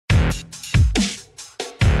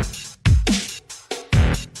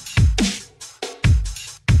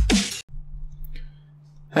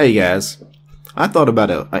Hey guys, I thought about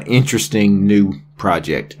an interesting new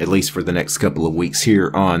project, at least for the next couple of weeks here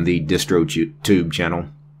on the DistroTube channel.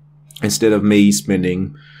 Instead of me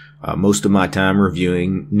spending most of my time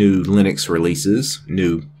reviewing new Linux releases,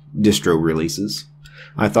 new distro releases,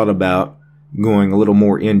 I thought about going a little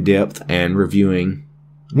more in-depth and reviewing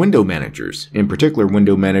window managers, in particular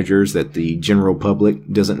window managers that the general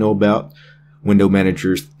public doesn't know about, window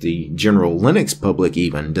managers the general Linux public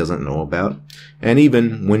even doesn't know about, and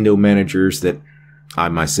even window managers that I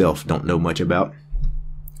myself don't know much about.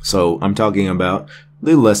 So I'm talking about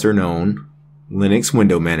the lesser known Linux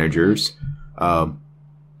window managers,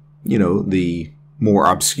 you know, the more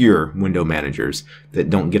obscure window managers that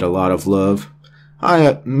don't get a lot of love.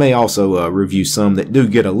 I may also review some that do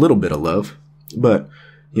get a little bit of love, but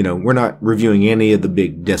you know, we're not reviewing any of the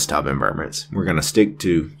big desktop environments. We're going to stick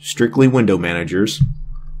to strictly window managers.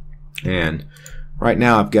 And right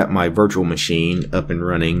now I've got my virtual machine up and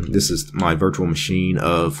running. This is my virtual machine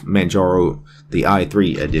of Manjaro, the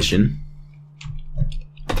i3 edition.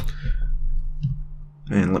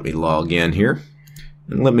 And let me log in here.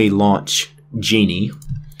 And let me launch Genie.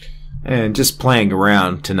 And just playing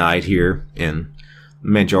around tonight here in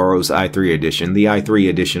Manjaro's i3 edition. The i3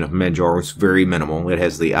 edition of Manjaro is very minimal. It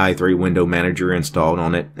has the i3 window manager installed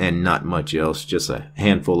on it and not much else, just a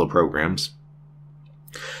handful of programs.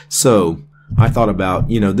 So I thought about,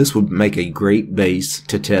 you know, this would make a great base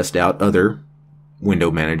to test out other window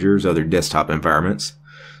managers, other desktop environments.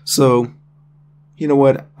 So, you know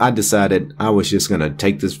what? I decided I was just going to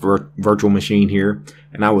take this virtual machine here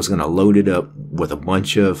and I was going to load it up with a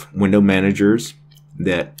bunch of window managers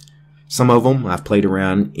that some of them I've played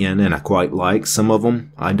around in and I quite like. Some of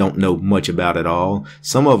them I don't know much about at all.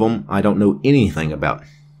 Some of them I don't know anything about.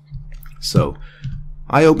 So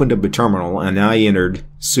I opened up a terminal and I entered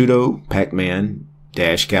sudo pacman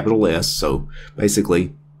 -S. So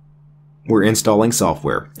basically we're installing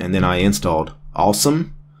software. And then I installed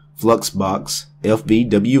awesome, fluxbox,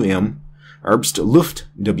 fvwm,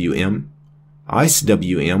 herbstluftwm,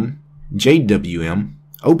 icewm, jwm,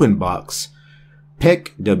 openbox,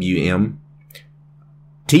 pekwm,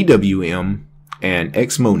 twm, and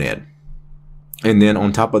xmonad. And then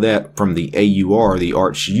on top of that, from the AUR, the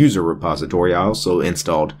Arch user repository, I also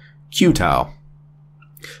installed qtile.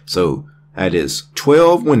 So that is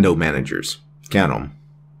 12 window managers. Count them.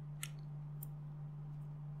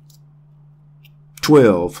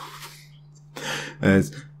 12.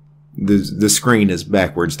 As the screen is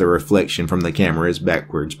backwards, the reflection from the camera is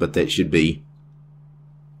backwards, but that should be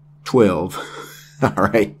 12.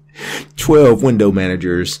 Alright, 12 window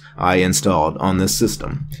managers I installed on this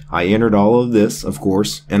system. I entered all of this, of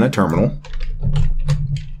course, in a terminal.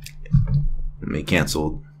 Let me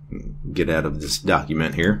cancel, get out of this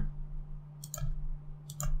document here.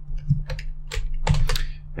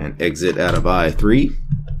 And exit out of i3.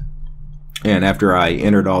 And after I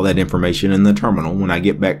entered all that information in the terminal, when I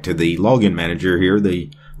get back to the login manager here,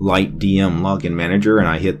 the light DM login manager, and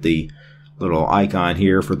I hit the little icon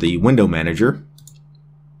here for the window manager,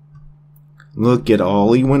 look at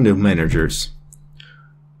all the window managers.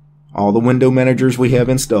 All the window managers we have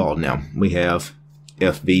installed now. We have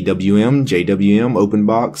fvwm, jwm,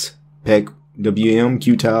 openbox, pekwm,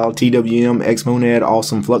 qtile, twm, xmonad,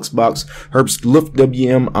 awesome, fluxbox,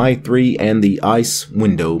 herbstluftwm, i3, and the ice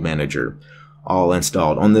window manager. All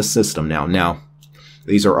installed on this system now. Now,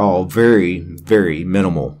 these are all very, very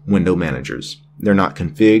minimal window managers. They're not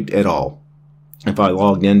configured at all. If I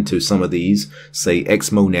logged into some of these, say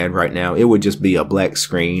xmonad right now, it would just be a black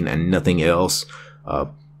screen and nothing else,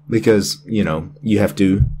 because, you know, you have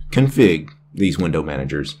to config these window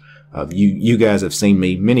managers. You guys have seen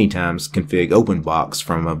me many times config openbox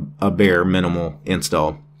from a bare minimal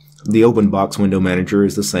install. The openbox window manager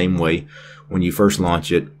is the same way. When you first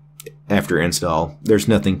launch it, after install, there's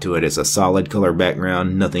nothing to it. It's a solid color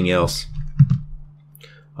background, nothing else.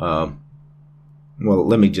 Well,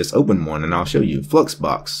 let me just open one and I'll show you.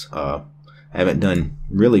 Fluxbox. I haven't done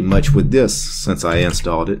really much with this since I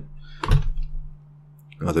installed it,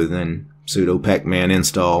 other than sudo pacman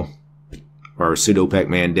install or sudo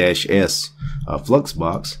pacman -s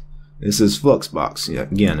fluxbox. This is Fluxbox.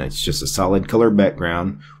 Again, it's just a solid color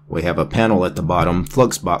background. We have a panel at the bottom.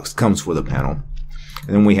 Fluxbox comes with a panel.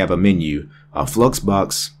 And then we have a menu.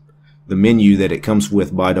 Fluxbox, the menu that it comes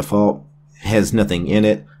with by default, has nothing in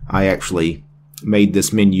it. I actually made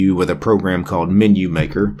this menu with a program called Menu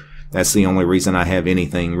Maker. That's the only reason I have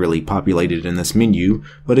anything really populated in this menu.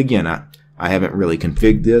 But again, I haven't really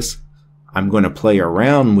configured this. I'm going to play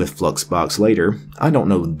around with fluxbox later. I don't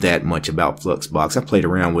know that much about fluxbox. I played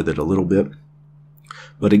around with it a little bit.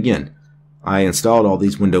 But again, I installed all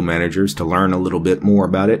these window managers to learn a little bit more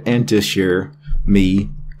about it and to share me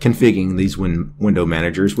configuring these window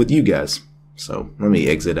managers with you guys. So let me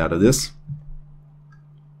exit out of this.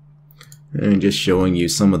 And just showing you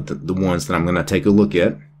some of the ones that I'm going to take a look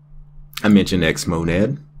at. I mentioned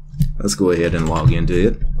xmonad. Let's go ahead and log into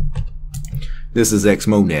it. This is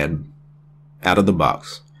xmonad out of the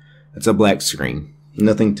box. It's a black screen.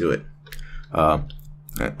 Nothing to it.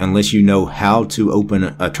 Unless you know how to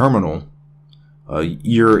open a terminal,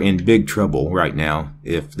 you're in big trouble right now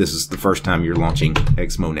if this is the first time you're launching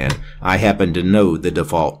xmonad. I happen to know the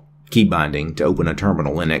default key binding to open a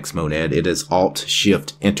terminal in xmonad. It is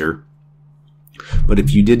Alt-Shift-Enter. But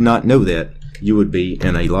if you did not know that, you would be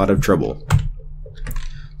in a lot of trouble.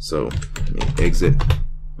 So exit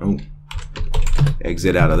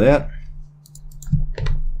out of that.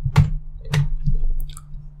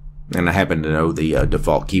 And I happen to know the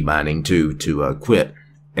default key binding too to quit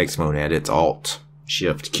xmonad. It's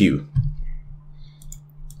Alt-Shift-Q.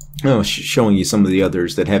 Showing you some of the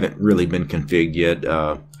others that haven't really been configured yet.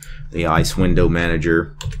 The Ice Window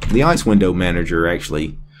Manager. The Ice Window Manager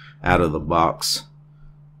actually, out of the box,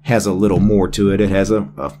 has a little more to it. It has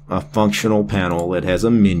a functional panel. It has a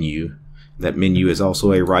menu. That menu is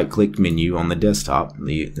also a right-click menu on the desktop.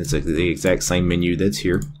 It's the exact same menu that's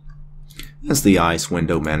here. That's the Ice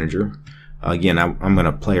Window Manager. Again, I'm going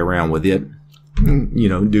to play around with it,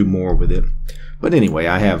 do more with it. But anyway,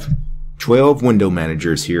 I have 12 window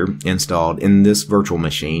managers here installed in this virtual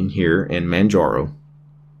machine here in Manjaro.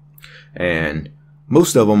 And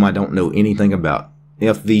most of them I don't know anything about.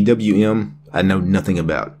 fvwm, I know nothing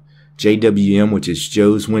about. JWM, which is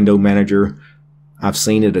Joe's Window Manager, I've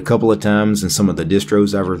seen it a couple of times in some of the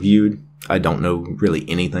distros I've reviewed. I don't know really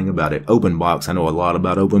anything about it. Openbox, I know a lot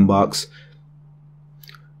about Openbox.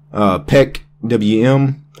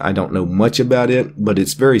 pekwm, I don't know much about it, but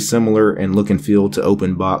it's very similar in look and feel to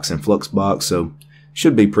Openbox and fluxbox, so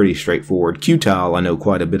should be pretty straightforward. Qtile, I know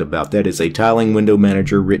quite a bit about. That is a tiling window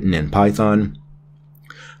manager written in Python.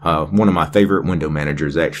 One of my favorite window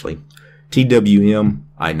managers, actually. TWM,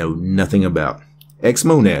 I know nothing about.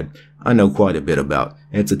 Xmonad, I know quite a bit about.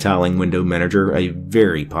 It's a tiling window manager, a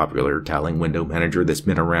very popular tiling window manager that's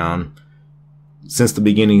been around since the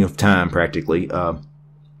beginning of time, practically.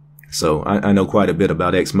 So I know quite a bit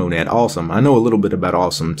about Xmonad. Awesome. I know a little bit about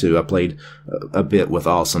Awesome, too. I played a bit with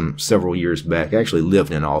Awesome several years back. I actually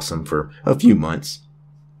lived in Awesome for a few months.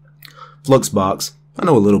 Fluxbox, I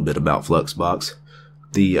know a little bit about Fluxbox.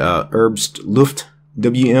 The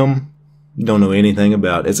herbstluftwm, don't know anything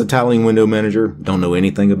about. It's a tiling window manager, don't know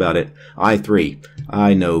anything about it. i3,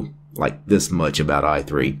 I know like this much about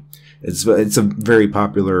i3. It's a very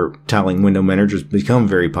popular tiling window manager. It's become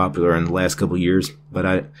very popular in the last couple of years,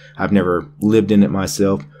 but I've never lived in it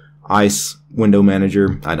myself. Ice Window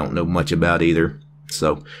Manager, I don't know much about either.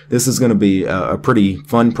 So this is going to be a pretty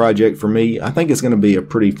fun project for me. I think it's going to be a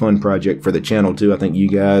pretty fun project for the channel too. I think you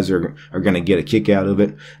guys are going to get a kick out of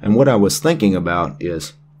it. And what I was thinking about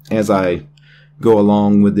is, as I go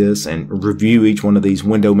along with this and review each one of these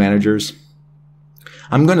window managers,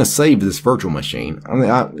 I'm going to save this virtual machine. I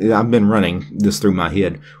mean, I've been running this through my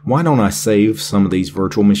head. Why don't I save some of these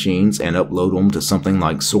virtual machines and upload them to something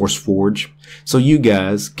like SourceForge so you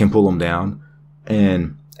guys can pull them down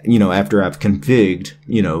and, after I've configured,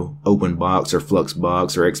 Openbox or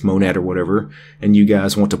Fluxbox or Xmonad or whatever, and you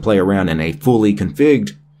guys want to play around in a fully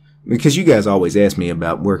configured, because you guys always ask me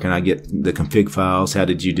about where can I get the config files, how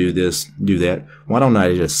did you do this, do that. Why don't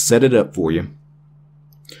I just set it up for you?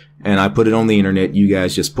 And I put it on the internet. You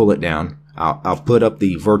guys just pull it down. I'll put up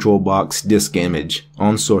the VirtualBox disk image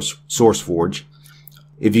on SourceForge.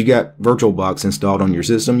 If you got VirtualBox installed on your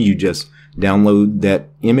system, you just download that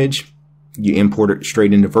image, you import it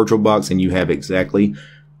straight into VirtualBox, and you have exactly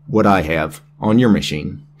what I have on your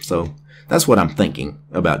machine. So that's what I'm thinking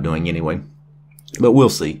about doing anyway. But we'll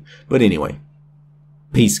see. But anyway,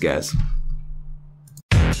 peace, guys.